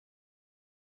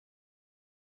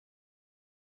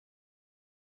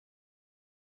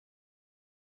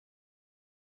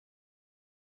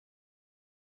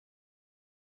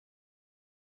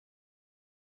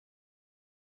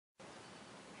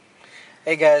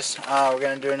Hey guys, we're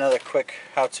going to do another quick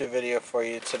how-to video for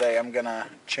you today. I'm going to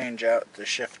change out the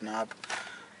shift knob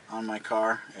on my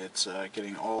car. It's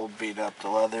getting old, beat up, the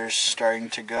leather's starting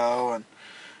to go, and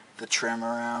the trim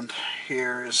around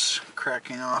here is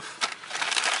cracking off.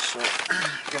 So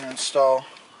I'm going to install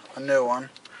a new one.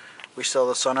 We sell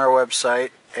this on our website,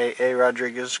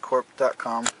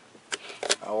 aarodriguezcorp.com,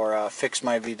 or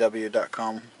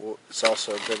fixmyvw.com. It's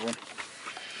also a good one.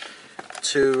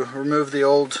 To remove the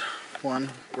old one,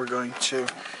 we're going to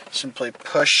simply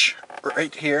push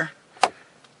right here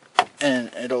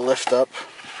and it'll lift up.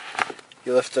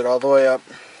 You lift it all the way up,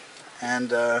 and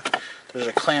there's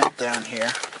a clamp down here.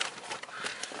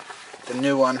 The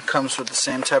new one comes with the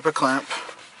same type of clamp.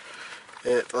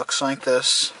 It looks like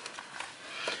this.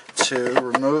 To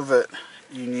remove it,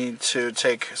 you need to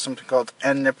take something called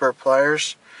end nipper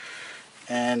pliers,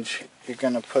 and you're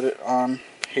going to put it on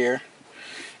here,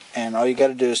 and all you got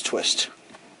to do is twist.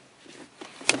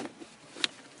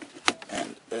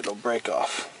 It'll break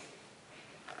off.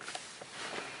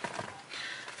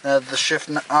 Now the shift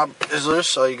knob is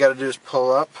loose, all you got to do is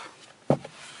pull up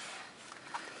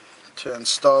to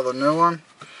install the new one.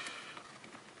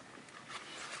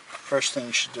 First thing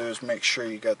you should do is make sure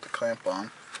you got the clamp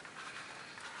on.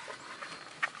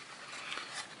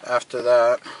 After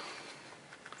that,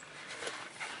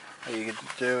 what you can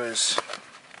do is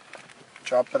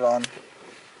drop it on,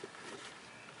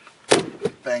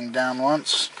 bang down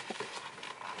once.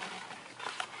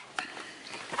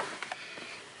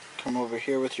 Come over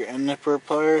here with your end nipper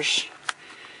pliers,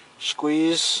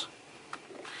 squeeze,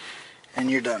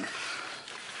 and you're done.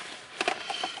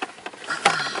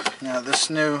 Now this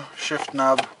new shift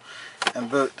knob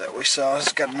and boot that we sell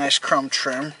has got a nice chrome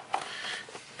trim.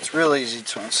 It's real easy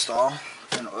to install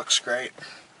and it looks great.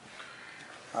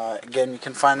 Again, you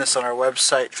can find this on our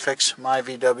website,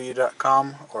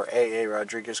 fixmyvw.com or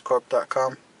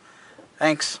aarodriguezcorp.com.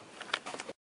 Thanks.